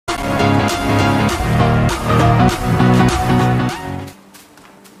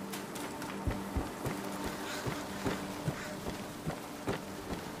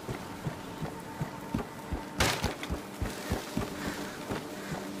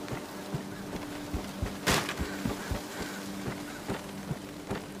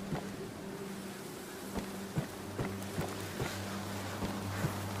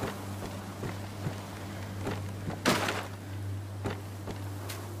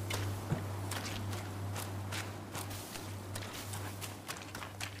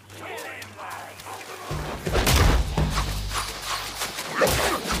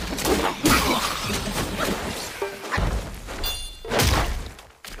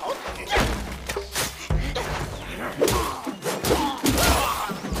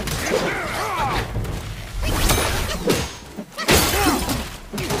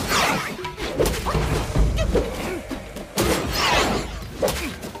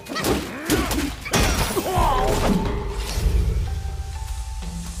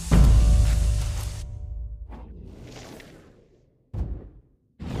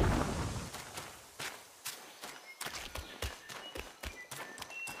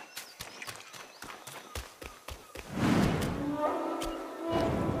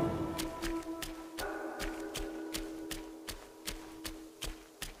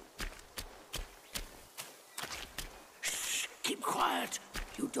Keep quiet.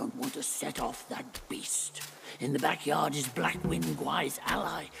 You don't want to set off that beast. In the backyard is Black Wind Guai's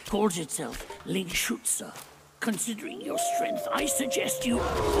ally. Calls itself Lingxuzi. Considering your strength, I suggest you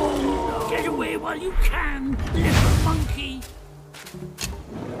get away while you can, little monkey.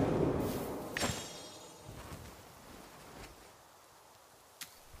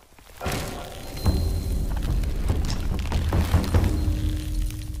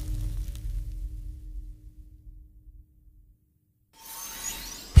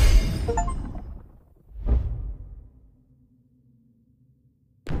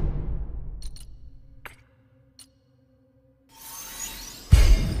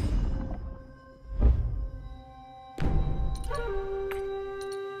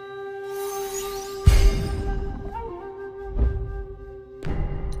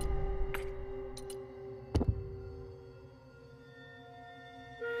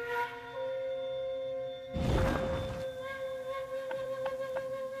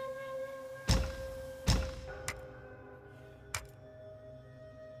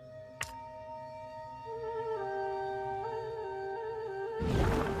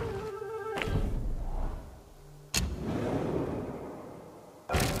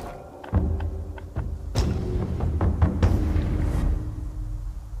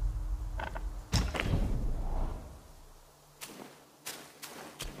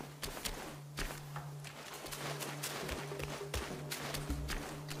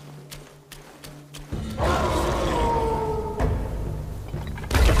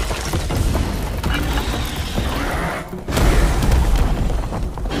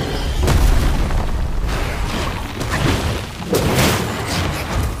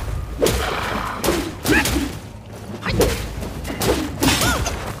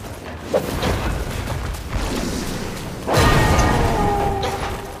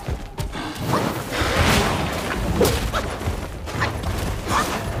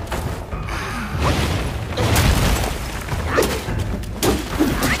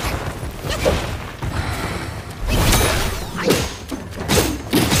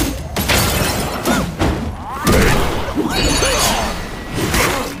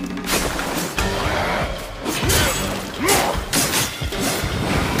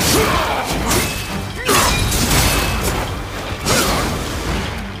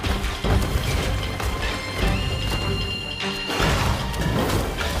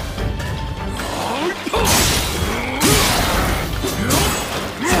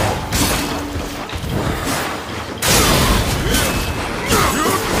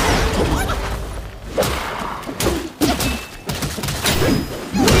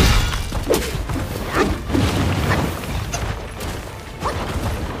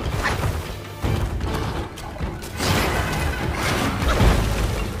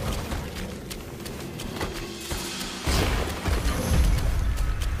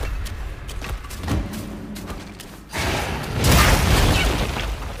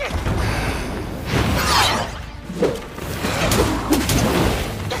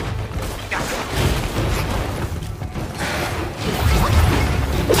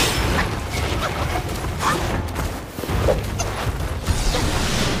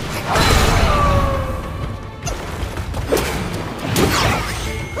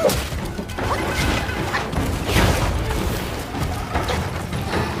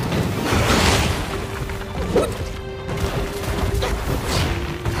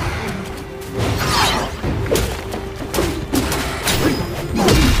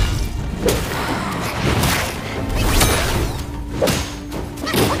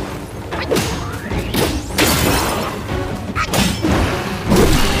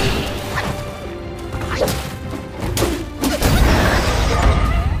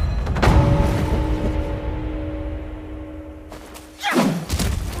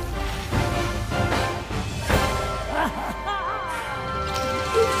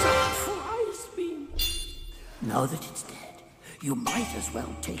 Now that it's dead, you might as well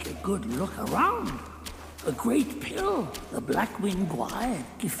take a good look around. A great pill the Black-winged Gwai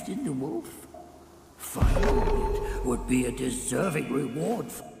gifted the wolf. Finding it would be a deserving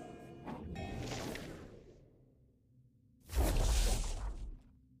reward for...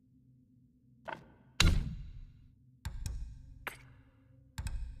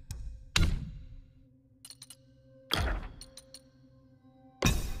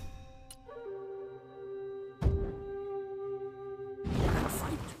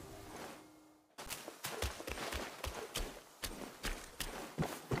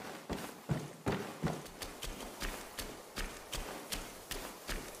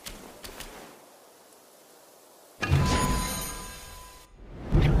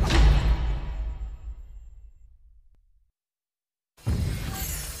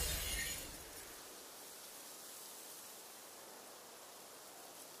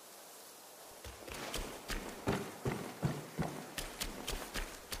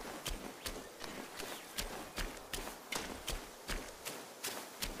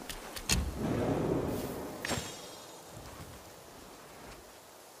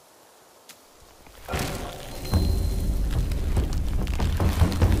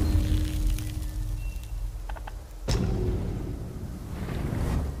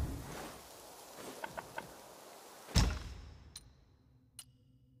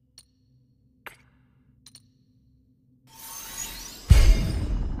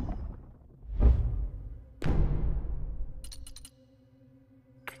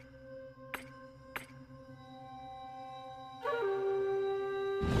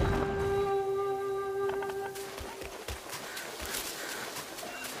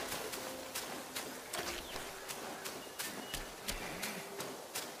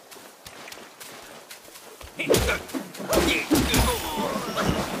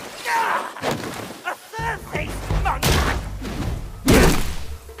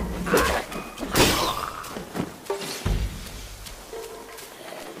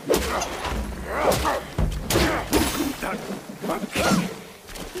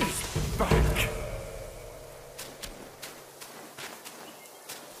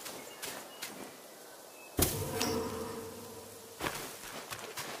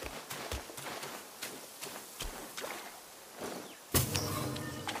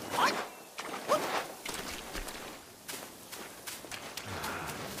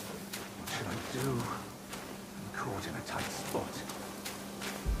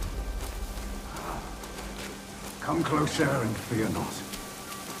 Come closer and fear not.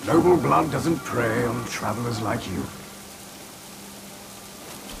 Noble blood doesn't prey on travelers like you.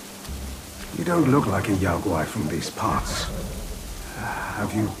 You don't look like a Yaogwai from these parts.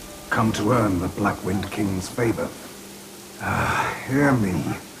 Have you come to earn the Black-Wind King's favor? Hear me.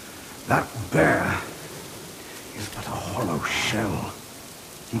 That bear is but a hollow shell.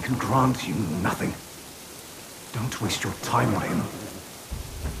 He can grant you nothing. Don't waste your time on him.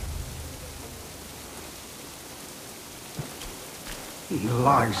 He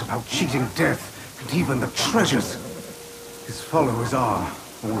lies about cheating death and even the treasures. His followers are,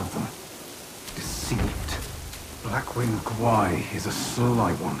 all of them, deceived. Black-Wind Gwai is a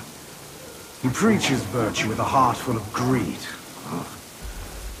sly one. He preaches virtue with a heart full of greed.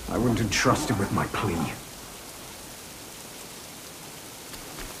 I wouldn't entrust him with my plea.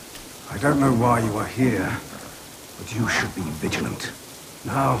 I don't know why you are here, but you should be vigilant.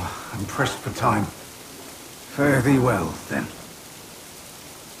 Now, I'm pressed for time. Fare thee well, then.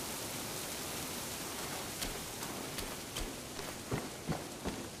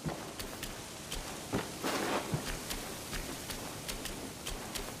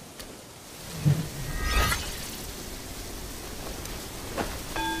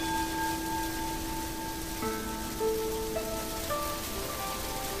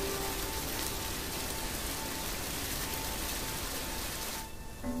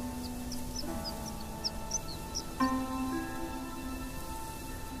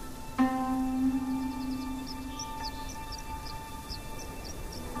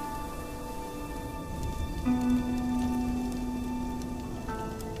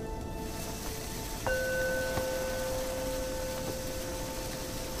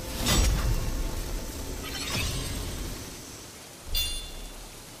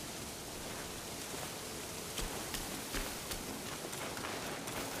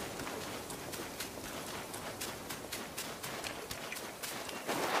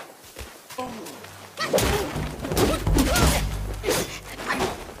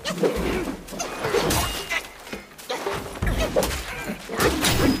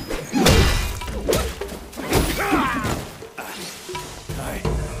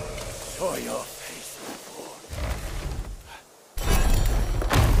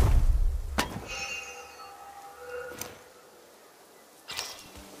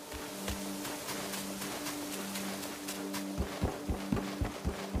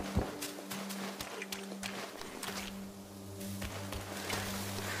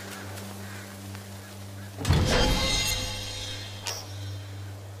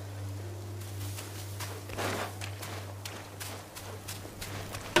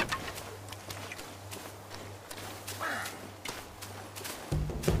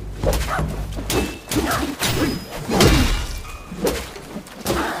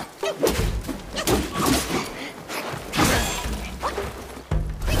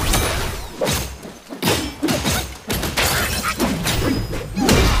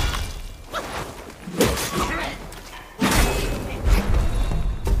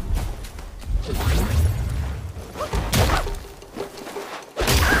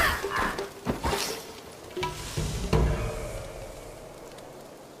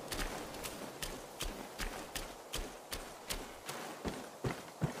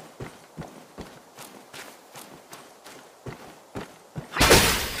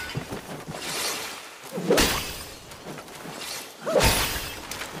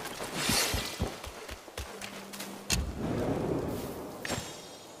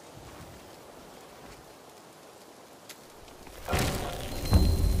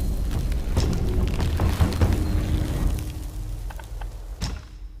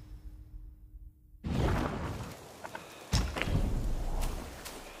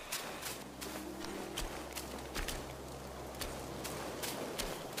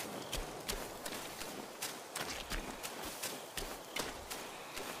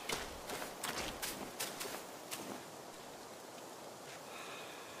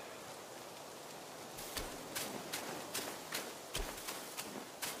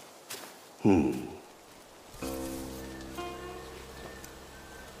 Have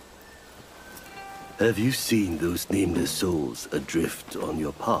you seen those nameless souls adrift on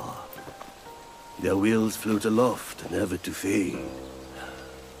your path? Their wheels float aloft, never to fade.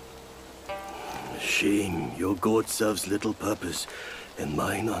 Shame, your god serves little purpose, and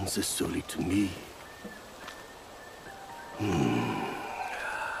mine answers solely to me.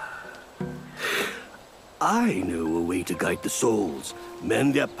 I know a way to guide the souls,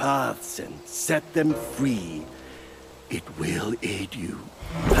 mend their paths, and set them free. It will aid you.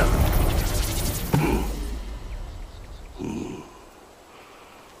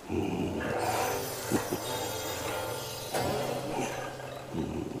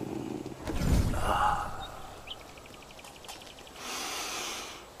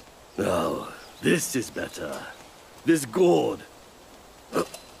 Now, this is better. This gourd,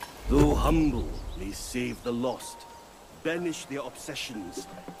 though humble, may save the lost, banish their obsessions,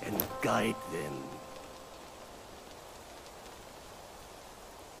 and guide them.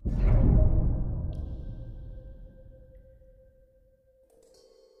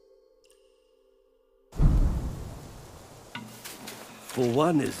 For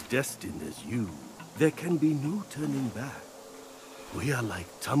one as destined as you, there can be no turning back. We are like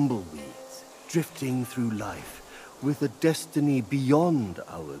tumbleweeds, drifting through life, with a destiny beyond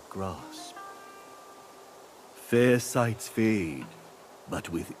our grasp. Fair sights fade, but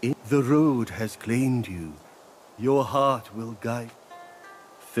within the road has claimed you. Your heart will guide.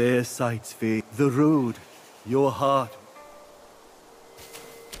 Fair sights fade, the road, your heart